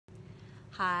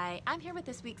Hi, I'm here with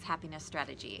this week's happiness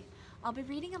strategy. I'll be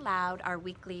reading aloud our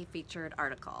weekly featured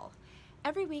article.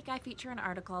 Every week I feature an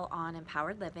article on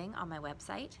empowered living on my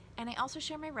website, and I also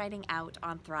share my writing out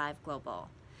on Thrive Global.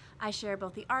 I share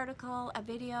both the article, a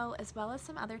video, as well as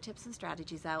some other tips and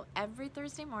strategies out every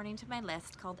Thursday morning to my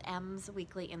list called M's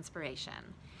Weekly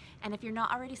Inspiration. And if you're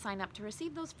not already signed up to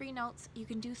receive those free notes, you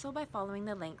can do so by following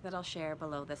the link that I'll share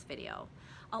below this video.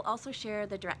 I'll also share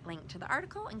the direct link to the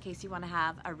article in case you want to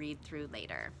have a read through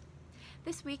later.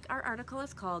 This week our article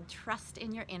is called Trust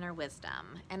in Your Inner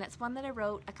Wisdom, and it's one that I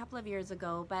wrote a couple of years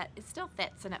ago, but it still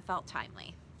fits and it felt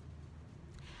timely.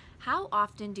 How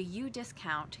often do you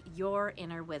discount your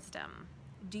inner wisdom?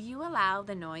 Do you allow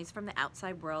the noise from the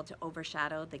outside world to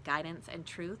overshadow the guidance and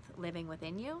truth living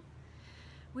within you?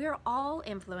 We are all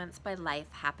influenced by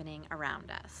life happening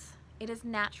around us. It is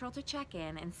natural to check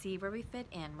in and see where we fit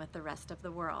in with the rest of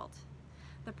the world.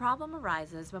 The problem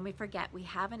arises when we forget we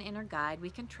have an inner guide we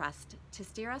can trust to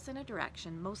steer us in a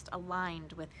direction most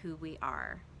aligned with who we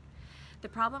are. The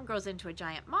problem grows into a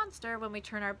giant monster when we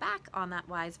turn our back on that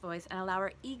wise voice and allow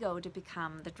our ego to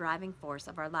become the driving force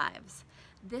of our lives.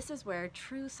 This is where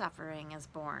true suffering is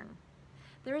born.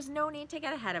 There is no need to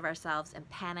get ahead of ourselves and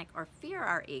panic or fear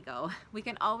our ego. We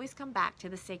can always come back to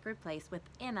the sacred place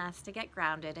within us to get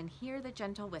grounded and hear the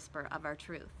gentle whisper of our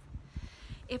truth.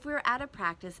 If we're out of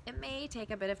practice, it may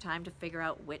take a bit of time to figure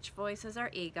out which voice is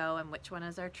our ego and which one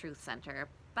is our truth center,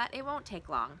 but it won't take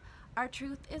long. Our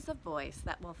truth is a voice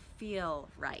that will feel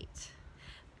right.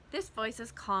 This voice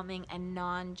is calming and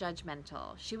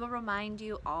non-judgmental. She will remind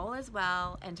you all is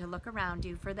well and to look around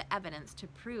you for the evidence to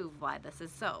prove why this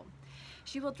is so.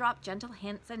 She will drop gentle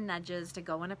hints and nudges to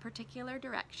go in a particular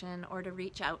direction or to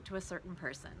reach out to a certain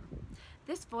person.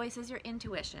 This voice is your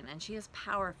intuition, and she is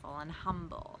powerful and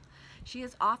humble. She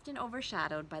is often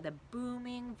overshadowed by the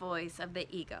booming voice of the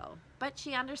ego, but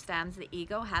she understands the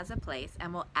ego has a place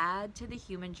and will add to the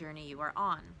human journey you are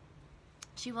on.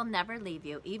 She will never leave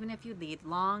you, even if you lead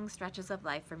long stretches of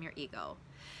life from your ego.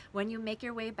 When you make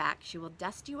your way back, she will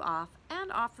dust you off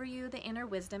and offer you the inner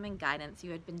wisdom and guidance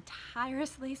you had been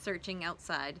tirelessly searching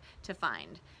outside to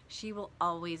find. She will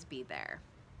always be there.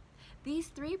 These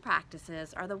three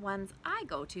practices are the ones I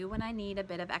go to when I need a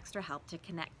bit of extra help to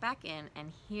connect back in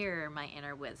and hear my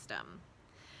inner wisdom.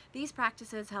 These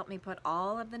practices help me put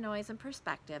all of the noise in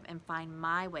perspective and find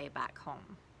my way back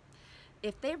home.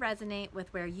 If they resonate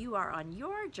with where you are on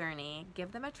your journey,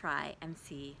 give them a try and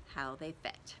see how they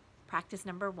fit. Practice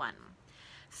number 1.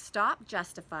 Stop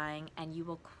justifying and you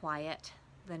will quiet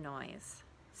the noise.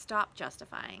 Stop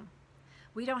justifying.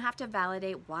 We don't have to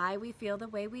validate why we feel the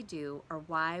way we do or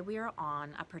why we are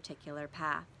on a particular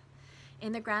path.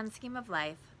 In the grand scheme of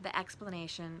life, the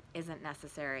explanation isn't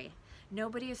necessary.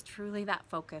 Nobody is truly that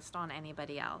focused on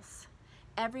anybody else.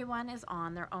 Everyone is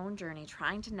on their own journey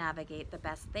trying to navigate the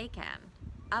best they can.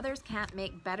 Others can't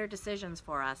make better decisions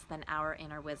for us than our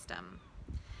inner wisdom.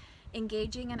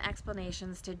 Engaging in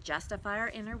explanations to justify our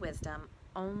inner wisdom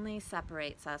only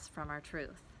separates us from our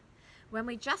truth. When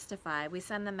we justify, we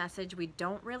send the message we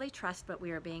don't really trust what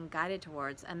we are being guided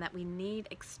towards and that we need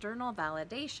external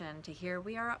validation to hear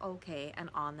we are okay and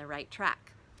on the right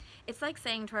track. It's like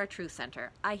saying to our truth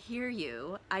center, I hear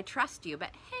you, I trust you,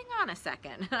 but hang on a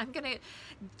second. I'm going to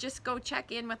just go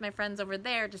check in with my friends over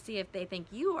there to see if they think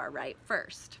you are right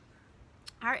first.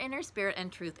 Our inner spirit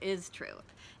and truth is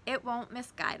truth. It won't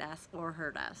misguide us or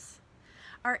hurt us.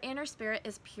 Our inner spirit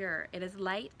is pure. It is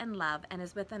light and love and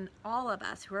is within all of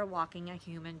us who are walking a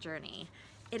human journey.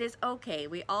 It is okay.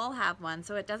 We all have one,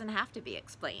 so it doesn't have to be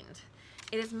explained.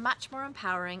 It is much more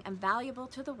empowering and valuable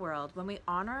to the world when we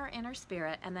honor our inner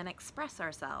spirit and then express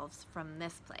ourselves from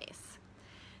this place.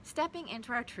 Stepping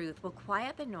into our truth will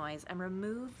quiet the noise and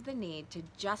remove the need to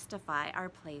justify our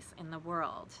place in the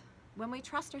world. When we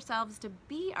trust ourselves to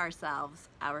be ourselves,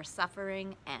 our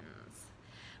suffering ends.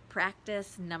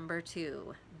 Practice number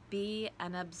 2, be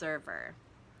an observer.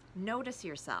 Notice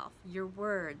yourself, your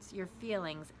words, your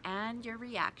feelings, and your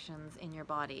reactions in your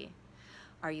body.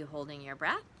 Are you holding your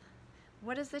breath?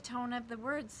 What is the tone of the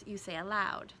words you say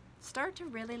aloud? Start to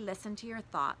really listen to your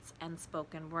thoughts and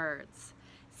spoken words.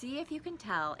 See if you can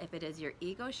tell if it is your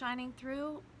ego shining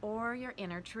through or your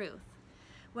inner truth.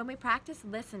 When we practice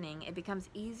listening, it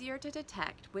becomes easier to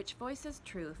detect which voice is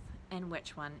truth and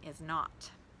which one is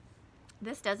not.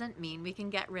 This doesn't mean we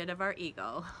can get rid of our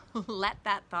ego. Let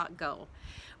that thought go.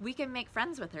 We can make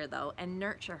friends with her though and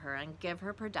nurture her and give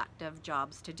her productive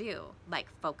jobs to do, like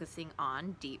focusing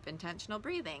on deep intentional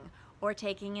breathing or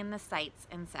taking in the sights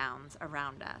and sounds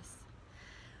around us.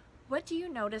 What do you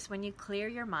notice when you clear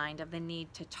your mind of the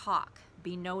need to talk,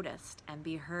 be noticed, and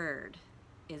be heard?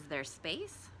 Is there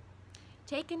space?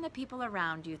 Take in the people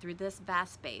around you through this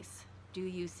vast space. Do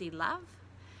you see love?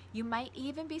 You might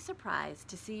even be surprised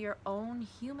to see your own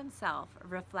human self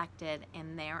reflected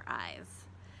in their eyes.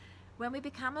 When we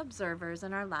become observers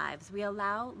in our lives, we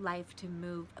allow life to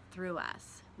move through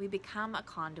us. We become a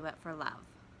conduit for love.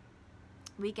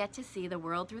 We get to see the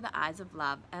world through the eyes of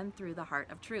love and through the heart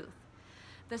of truth.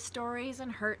 The stories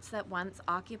and hurts that once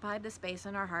occupied the space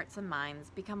in our hearts and minds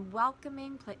become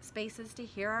welcoming spaces to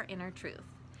hear our inner truth.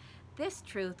 This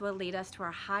truth will lead us to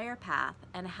our higher path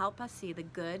and help us see the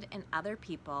good in other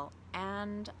people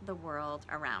and the world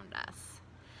around us.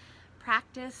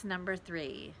 Practice number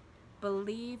 3.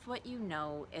 Believe what you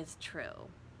know is true.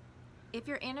 If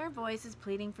your inner voice is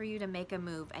pleading for you to make a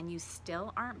move and you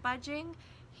still aren't budging,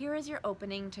 here is your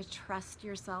opening to trust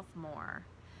yourself more.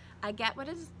 I get what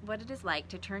it is like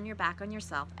to turn your back on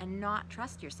yourself and not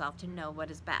trust yourself to know what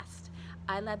is best.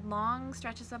 I led long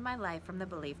stretches of my life from the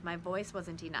belief my voice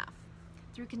wasn't enough.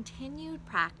 Through continued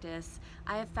practice,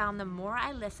 I have found the more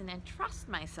I listen and trust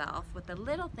myself with the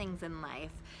little things in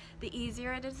life, the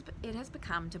easier it has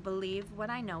become to believe what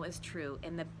I know is true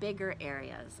in the bigger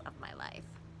areas of my life.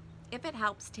 If it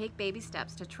helps take baby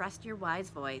steps to trust your wise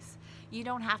voice, you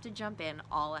don't have to jump in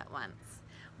all at once.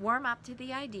 Warm up to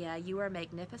the idea you are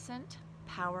magnificent,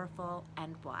 powerful,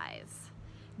 and wise.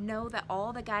 Know that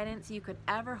all the guidance you could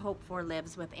ever hope for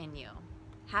lives within you.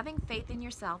 Having faith in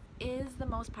yourself is the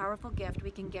most powerful gift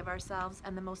we can give ourselves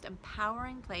and the most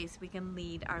empowering place we can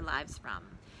lead our lives from.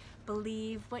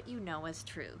 Believe what you know is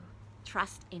true.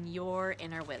 Trust in your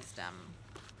inner wisdom.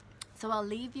 So I'll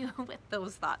leave you with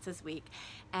those thoughts this week.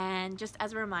 And just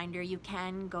as a reminder, you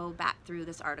can go back through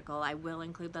this article. I will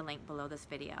include the link below this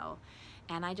video.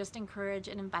 And I just encourage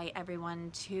and invite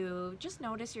everyone to just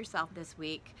notice yourself this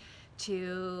week,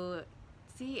 to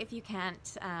see if you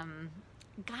can't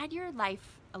guide your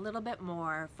life a little bit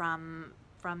more from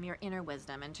your inner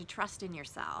wisdom, and to trust in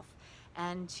yourself,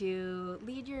 and to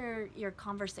lead your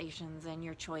conversations and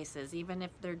your choices, even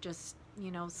if they're just,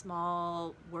 you know,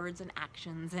 small words and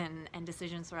actions and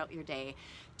decisions throughout your day,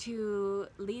 to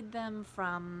lead them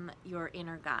from your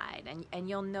inner guide. And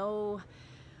you'll know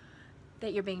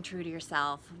that you're being true to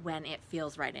yourself when it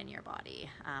feels right in your body.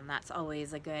 That's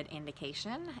always a good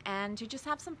indication, and to just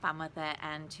have some fun with it,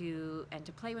 and to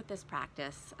play with this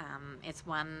practice. It's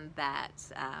one that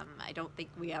I don't think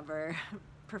we ever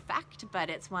perfect, but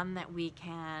it's one that we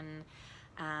can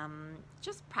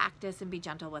just practice and be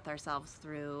gentle with ourselves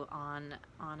through on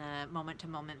a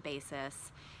moment-to-moment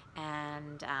basis.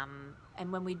 And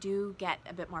when we do get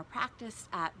a bit more practice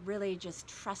at really just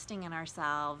trusting in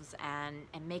ourselves and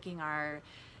making our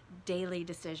daily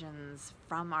decisions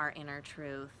from our inner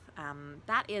truth,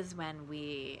 that is when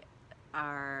we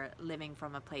are living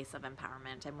from a place of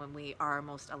empowerment, and when we are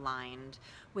most aligned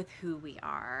with who we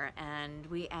are, and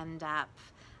we end up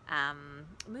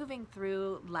moving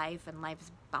through life and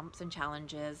life's bumps and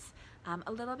challenges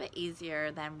a little bit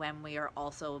easier than when we are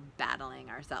also battling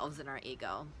ourselves and our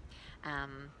ego.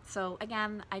 So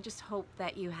again, I just hope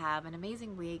that you have an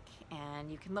amazing week,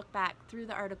 and you can look back through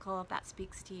the article if that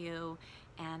speaks to you.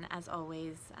 And as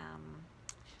always,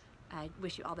 I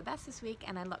wish you all the best this week,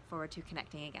 and I look forward to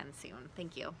connecting again soon.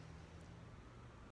 Thank you.